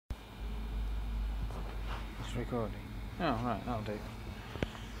It's recording. Oh, right, that'll do.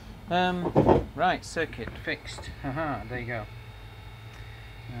 Right, circuit fixed. Haha, there you go.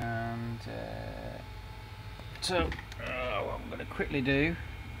 And so, what I'm going to quickly do,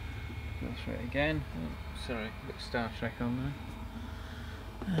 go through it again. Oh, sorry, a bit of Star Trek on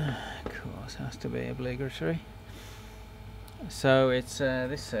there. Of course, has to be obligatory. So it's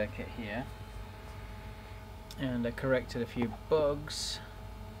this circuit here, and I corrected a few bugs.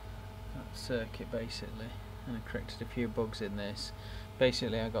 That circuit basically, and I corrected a few bugs in this.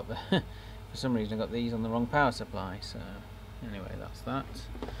 Basically, I got the for some reason I got these on the wrong power supply. So anyway, that's that.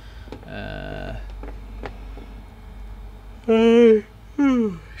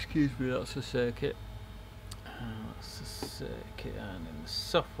 Excuse me, that's the circuit. That's the circuit, and in the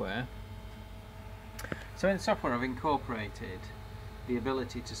software. So in software, I've incorporated the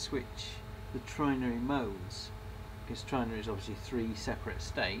ability to switch the trinary modes, because trinary is obviously 3 separate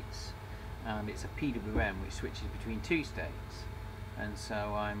states, and it's a PWM which switches between 2 states. And so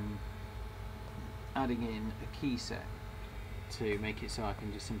I'm adding in a key set to make it so I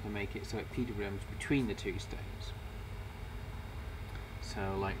can just simply make it so it PWMs between the 2 states.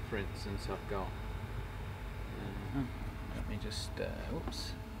 So, like for instance, I've got. Let me just.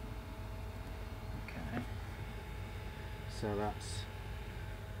 Whoops. Okay. So that's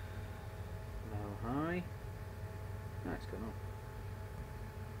low high. No, it's gone up.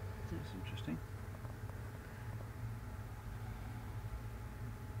 That's interesting.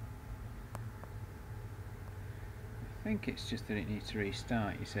 I think it's just that it needs to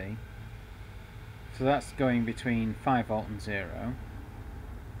restart, you see. So that's going between 5 volt and 0.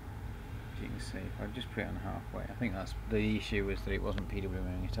 As you can see, if I just put it on halfway, I think that's the issue, was that it wasn't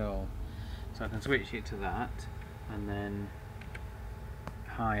PWMing at all. So I can switch it to that, and then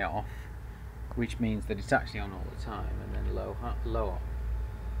high off, which means that it's actually on all the time, and then low off.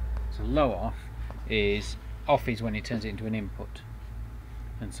 So low off is when it turns it into an input,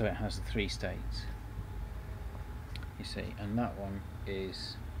 and so it has the 3 states. You see, and that one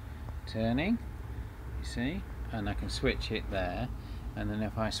is turning, you see, and I can switch it there, and then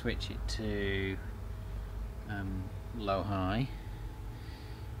if I switch it to low high,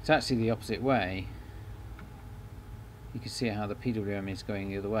 it's actually the opposite way. You can see how the PWM is going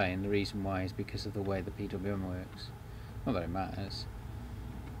the other way, and the reason why is because of the way the PWM works. Not that it matters.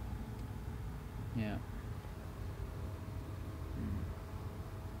 Yeah.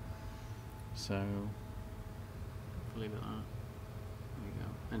 So leave it at that. There we go.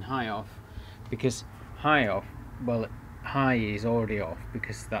 And high off, because high off, well, high is already off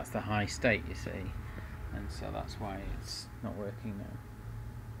because that's the high state, you see, and so that's why it's not working now.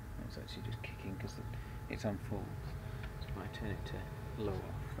 It's actually just kicking because it's on full. So if I turn it to low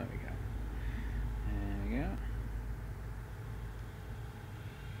off, there we go. There we go.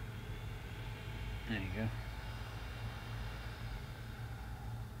 There you go.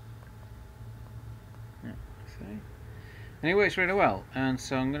 Yeah, see. And it works really well, and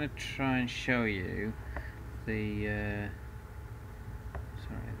so I'm going to try and show you the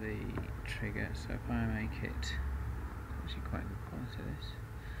trigger. So if I make it, it's actually quite good quality this.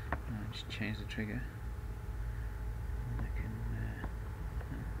 I'll just change the trigger. And I can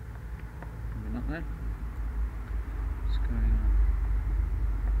maybe not then. What's going on?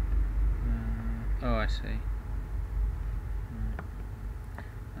 Oh, I see.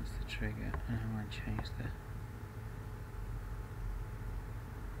 That's the trigger. And I want to change the.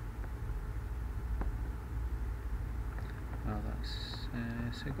 Well, that's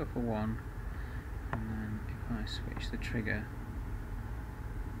so go for 1, and then if I switch the trigger,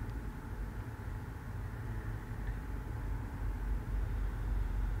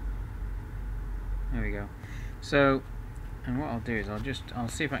 there we go. So, and what I'll do is I'll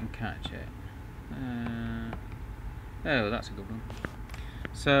see if I can catch it. Oh, that's a good one.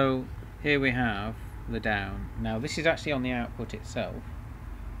 So here we have the down. Now this is actually on the output itself.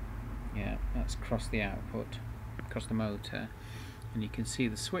 Yeah, that's across the output, across the motor, and you can see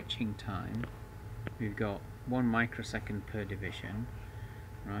the switching time. We've got 1 microsecond per division,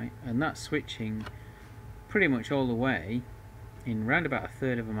 right? And that's switching pretty much all the way in round about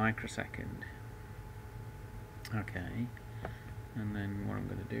 1/3 of a microsecond. Okay, and then what I'm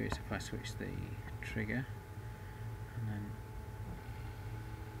going to do is if I switch the trigger, and then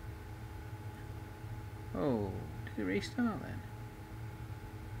oh, did it restart then?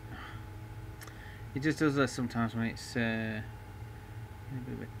 It just does that sometimes when it's a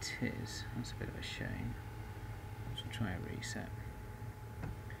bit of a tiz. That's a bit of a shame. Let's try a reset.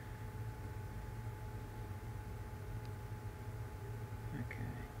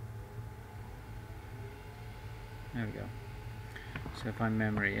 Okay. There we go. So if I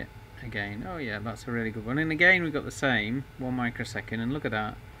memory it, again. Oh yeah, that's a really good one. And again, we've got the same 1 microsecond, and look at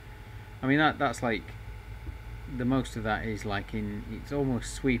that. I mean, that's like the most of that is like it's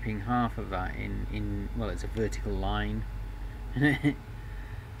almost sweeping half of that in well, it's a vertical line.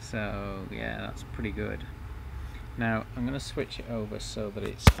 So yeah, that's pretty good. Now I'm going to switch it over so that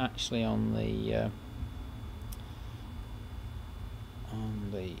it's actually on the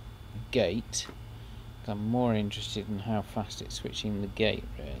gate. I'm more interested in how fast it's switching the gate,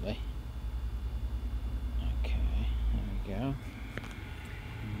 really. Okay, there we go.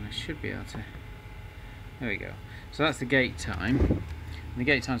 And I should be able to. There we go. So that's the gate time. And the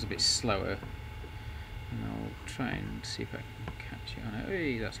gate time's a bit slower. And I'll try and see if I can catch it on it.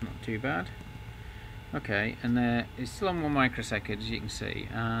 Hey, that's not too bad. Okay, and it's still on 1 microsecond, as you can see,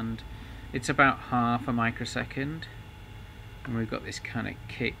 and it's about half a microsecond. And we've got this kind of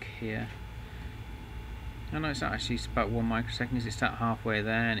kick here. Oh no, it's not actually, it's about 1 microsecond. It's at halfway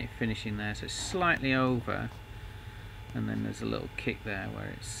there and it's finishing there, so it's slightly over. And then there's a little kick there where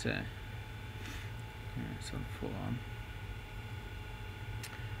it's on full on.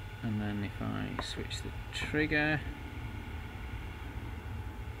 And then if I switch the trigger,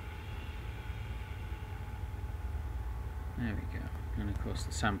 there we go. And of course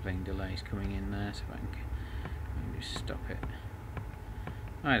the sampling delay is coming in there, so I can just stop it.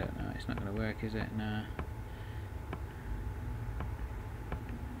 I don't know, it's not going to work, is it? No.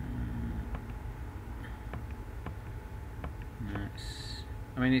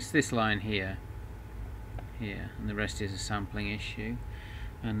 I mean, it's this line here, and the rest is a sampling issue.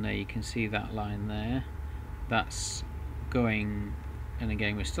 And there you can see that line there. That's going, and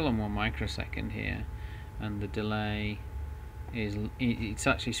again we're still on 1 microsecond here, and the delay is, it's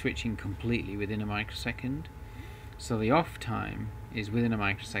actually switching completely within a microsecond. So the off time is within a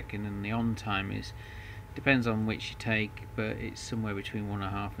microsecond, and the on time is, depends on which you take, but it's somewhere between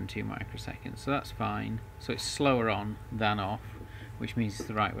 1.5 and 2 microseconds. So that's fine. So it's slower on than off, which means it's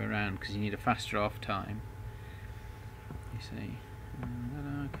the right way around, because you need a faster off time. You see.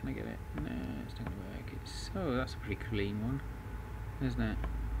 Can I get it? No, it's not going to work. Oh, that's a pretty clean one, isn't it?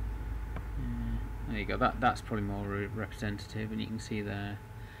 There you go. That's probably more representative, and you can see there.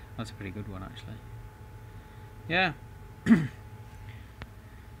 That's a pretty good one, actually. Yeah.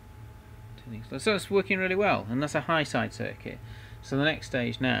 So it's working really well, and that's a high side circuit. So the next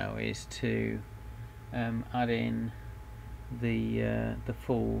stage now is to add in the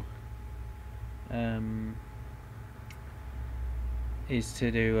full. Is to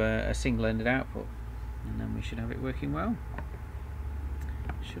do a single-ended output, and then we should have it working well,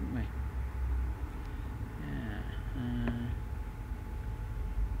 shouldn't we? Yeah.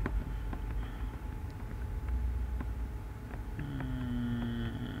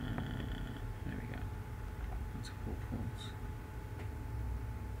 There we go. That's a full pulse.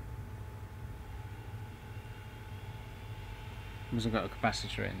 Because I've got a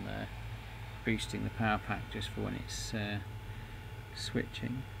capacitor in there, boosting the power pack just for when it's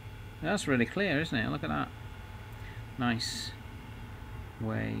switching. That's really clear, isn't it? Look at that. Nice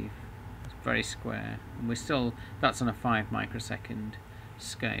wave. It's very square. And we're still, that's on a 5 microsecond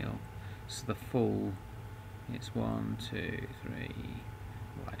scale. So the full, it's 1, 2, 3,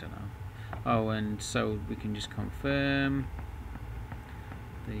 well, I don't know. Oh, and so we can just confirm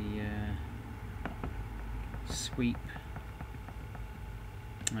the sweep.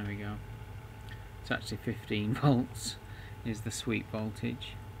 There we go. It's actually 15 volts. Is the sweep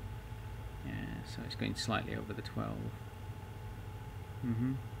voltage. Yeah, so it's going slightly over the 12.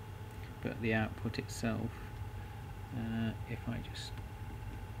 But the output itself, if I just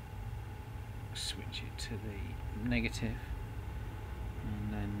switch it to the negative,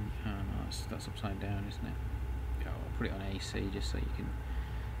 and then, oh no, that's upside down, isn't it? Oh, I'll put it on AC just so you can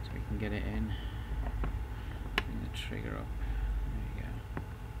get it in. Bring the trigger up.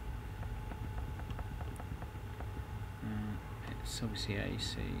 It's obviously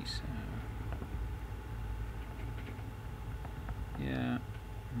AC, so yeah.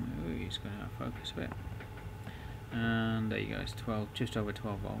 Ooh, it's going out of focus a bit. And there you go. It's 12, just over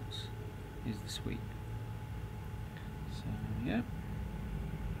 12 volts is the sweep. So yeah.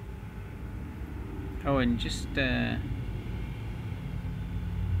 Oh, and just the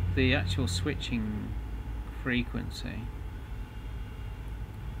actual switching frequency.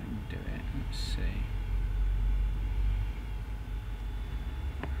 I can do it. Let's see.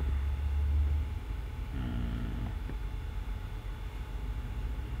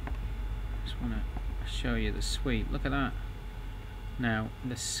 Want to show you the sweep. Look at that. Now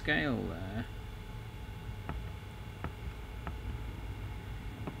the scale there,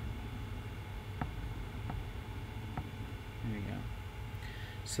 we go.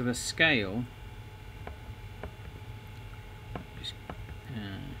 So the scale,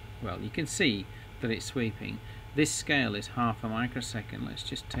 well, you can see that it's sweeping. This scale is half a microsecond. Let's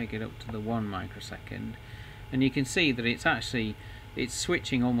just take it up to the 1 microsecond, and you can see that it's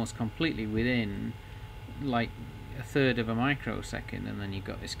switching almost completely within like a third of a microsecond, and then you've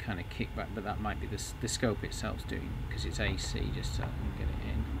got this kind of kickback, but that might be the scope itself's doing, because it's AC, just so I can get it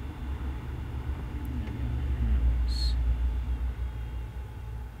in.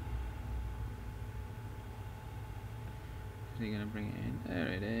 Is he going to bring it in? There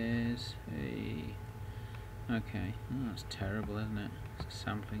it is. Hey. Okay. Oh, that's terrible, isn't it? It's a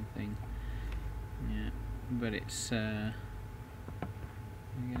sampling thing. Yeah, but it's get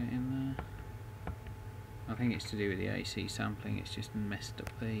it in there. I think it's to do with the AC sampling. It's just messed up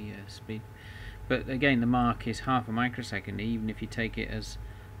the speed. But again, the mark is half a microsecond. Even if you take it as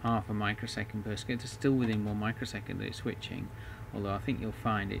half a microsecond per second, it's still within 1 microsecond that it's switching. Although I think you'll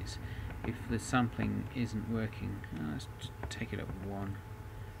find it's, if the sampling isn't working, let's just take it up 1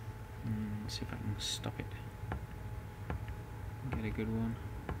 and see if I can stop it. Get a good one.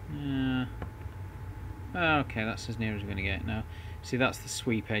 Okay, that's as near as we're going to get now. See, that's the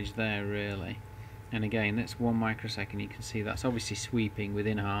sweep edge there, really. And again, that's 1 microsecond. You can see that's obviously sweeping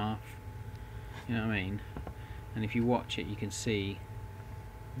within half. You know what I mean? And if you watch it, you can see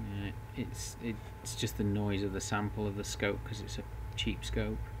it's just the noise of the sample of the scope, because it's a cheap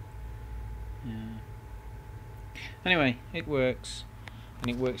scope. Anyway, it works, and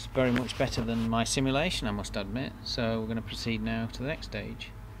it works very much better than my simulation, I must admit. So we're going to proceed now to the next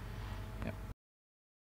stage.